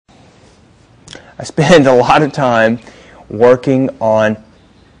I spend a lot of time working on,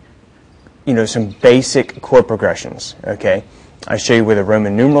 some basic chord progressions, okay? I show you where the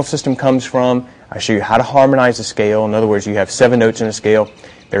Roman numeral system comes from. I show you how to harmonize a scale. In other words, you have 7 notes in a scale.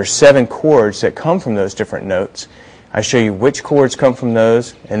 There are 7 chords that come from those different notes. I show you which chords come from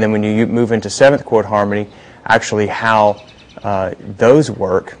those, and then when you move into 7th chord harmony, actually how those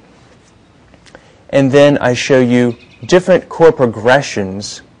work. And then I show you different chord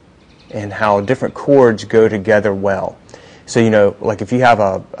progressions and how different chords go together well. So, like if you have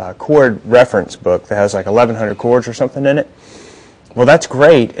a chord reference book that has like 1,100 chords or something in it, well, that's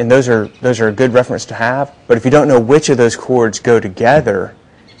great, and those are a good reference to have. But if you don't know which of those chords go together,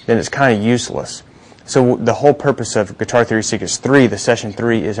 then it's kind of useless. So the whole purpose of Guitar Theory Secrets 3, the session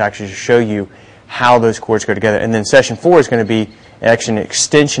 3, is actually to show you how those chords go together. And then session 4 is going to be actually an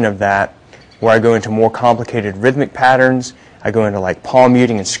extension of that, where I go into more complicated rhythmic patterns. I go into like palm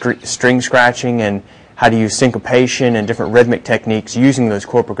muting and string scratching and how to use syncopation and different rhythmic techniques using those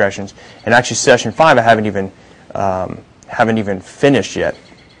chord progressions. And actually session 5 I haven't even finished yet.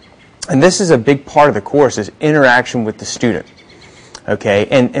 And this is a big part of the course, is interaction with the student. Okay,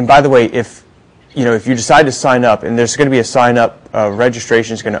 and by the way, if you decide to sign up, and there's going to be a sign up,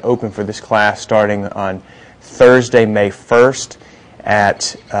 registration is going to open for this class starting on Thursday, May 1st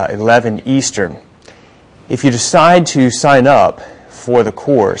at 11 Eastern. If you decide to sign up for the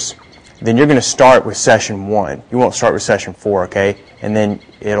course, then you're going to start with session 1. You won't start with session 4, okay? And then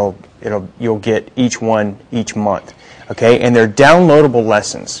you'll get each one each month, okay? And they're downloadable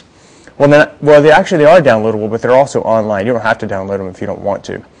lessons. Well, they are downloadable, but they're also online. You don't have to download them if you don't want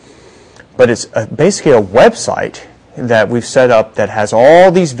to. But it's basically a website that we've set up that has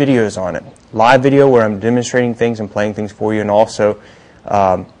all these videos on it. Live video where I'm demonstrating things and playing things for you, and also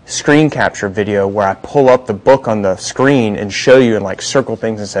screen capture video where I pull up the book on the screen and show you and like circle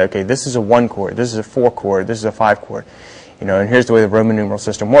things and say, okay, this is a 1 chord, this is a 4 chord, this is a 5 chord. And here's the way the Roman numeral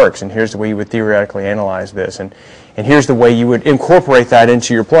system works, and here's the way you would theoretically analyze this, and here's the way you would incorporate that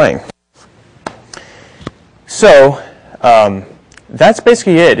into your playing. So that's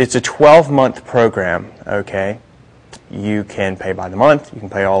basically it. It's a 12-month program, okay? You can pay by the month. You can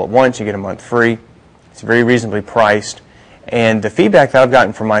pay all at once. You get a month free. It's very reasonably priced. And the feedback that I've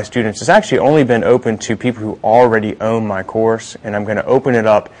gotten from my students has actually only been open to people who already own my course, and I'm going to open it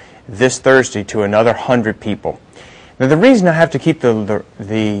up this Thursday to another 100 people. Now, the reason I have to keep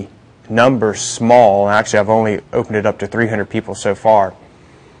the number small, actually I've only opened it up to 300 people so far,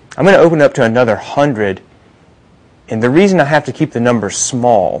 I'm going to open it up to another 100. And the reason I have to keep the number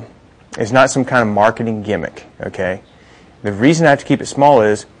small is not some kind of marketing gimmick, okay? The reason I have to keep it small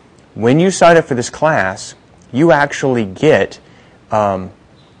is when you sign up for this class, you actually get a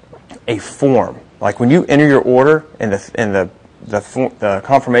form. Like when you enter your order and the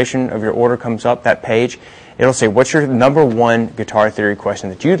confirmation of your order comes up, that page, it'll say, what's your number 1 guitar theory question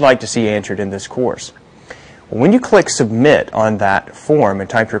that you'd like to see answered in this course? When you click submit on that form and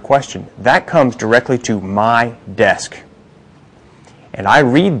type your question, that comes directly to my desk. And I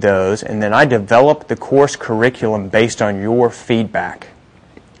read those, and then I develop the course curriculum based on your feedback.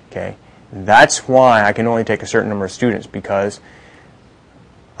 Okay? That's why I can only take a certain number of students, because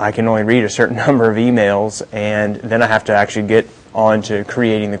I can only read a certain number of emails, and then I have to actually get on to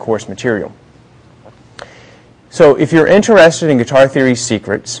creating the course material. So if you're interested in Guitar Theory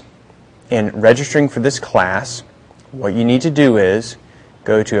Secrets, and registering for this class, what you need to do is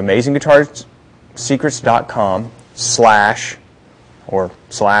go to amazingguitarsecrets.com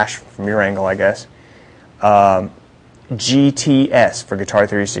 / from your angle, I guess, GTS for Guitar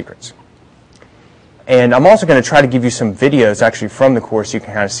Theory Secrets. And I'm also going to try to give you some videos actually from the course. You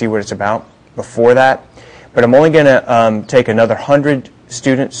can kind of see what it's about before that. But I'm only going to take another 100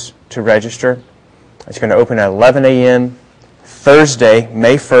 students to register. It's going to open at 11 a.m. Thursday,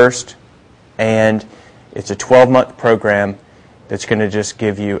 May 1st. And it's a 12-month program that's going to just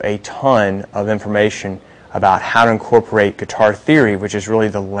give you a ton of information about how to incorporate guitar theory, which is really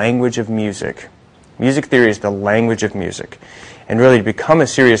the language of music. Music theory is the language of music. And really, to become a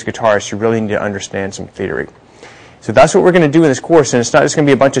serious guitarist, you really need to understand some theory. So that's what we're going to do in this course. And it's not just going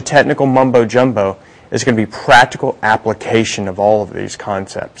to be a bunch of technical mumbo-jumbo. It's going to be practical application of all of these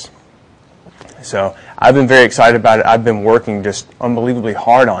concepts. So I've been very excited about it. I've been working just unbelievably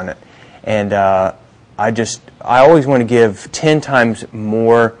hard on it. And I always want to give 10 times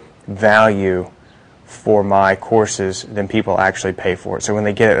more value for my courses than people actually pay for it. So when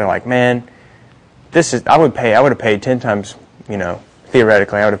they get it, they're like, man, I would have paid 10 times,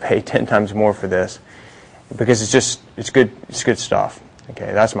 theoretically, I would have paid 10 times more for this, because it's good stuff.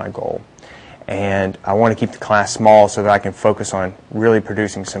 Okay, that's my goal. And I want to keep the class small so that I can focus on really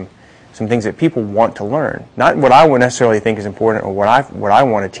producing some some things that people want to learn. Not what I would necessarily think is important or what I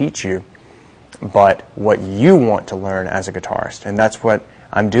want to teach you, but what you want to learn as a guitarist. And that's what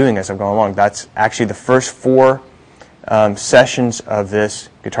I'm doing as I'm going along. That's actually the first 4 sessions of this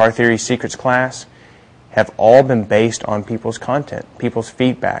Guitar Theory Secrets class have all been based on people's content, people's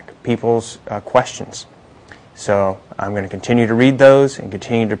feedback, people's questions. So I'm going to continue to read those and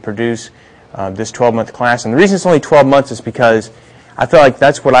continue to produce this 12-month class. And the reason it's only 12 months is because I feel like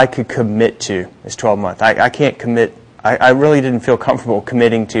that's what I could commit to, is 12 months. I can't commit. I really didn't feel comfortable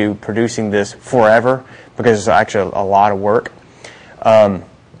committing to producing this forever because it's actually a lot of work. But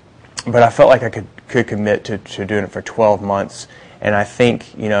I felt like I could commit to doing it for 12 months. And I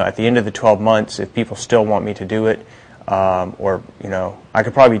think, at the end of the 12 months, if people still want me to do it, or, I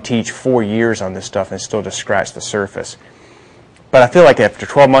could probably teach 4 years on this stuff and still just scratch the surface. But I feel like after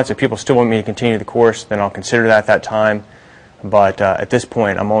 12 months, if people still want me to continue the course, then I'll consider that at that time. But at this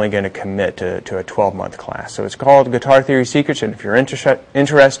point, I'm only going to commit to a 12-month class. So it's called Guitar Theory Secrets, and if you're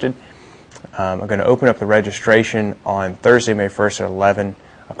interested, I'm going to open up the registration on Thursday, May 1st at 11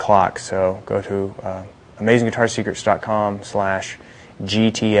 o'clock. So go to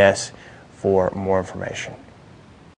amazingguitarsecrets.com/GTS for more information.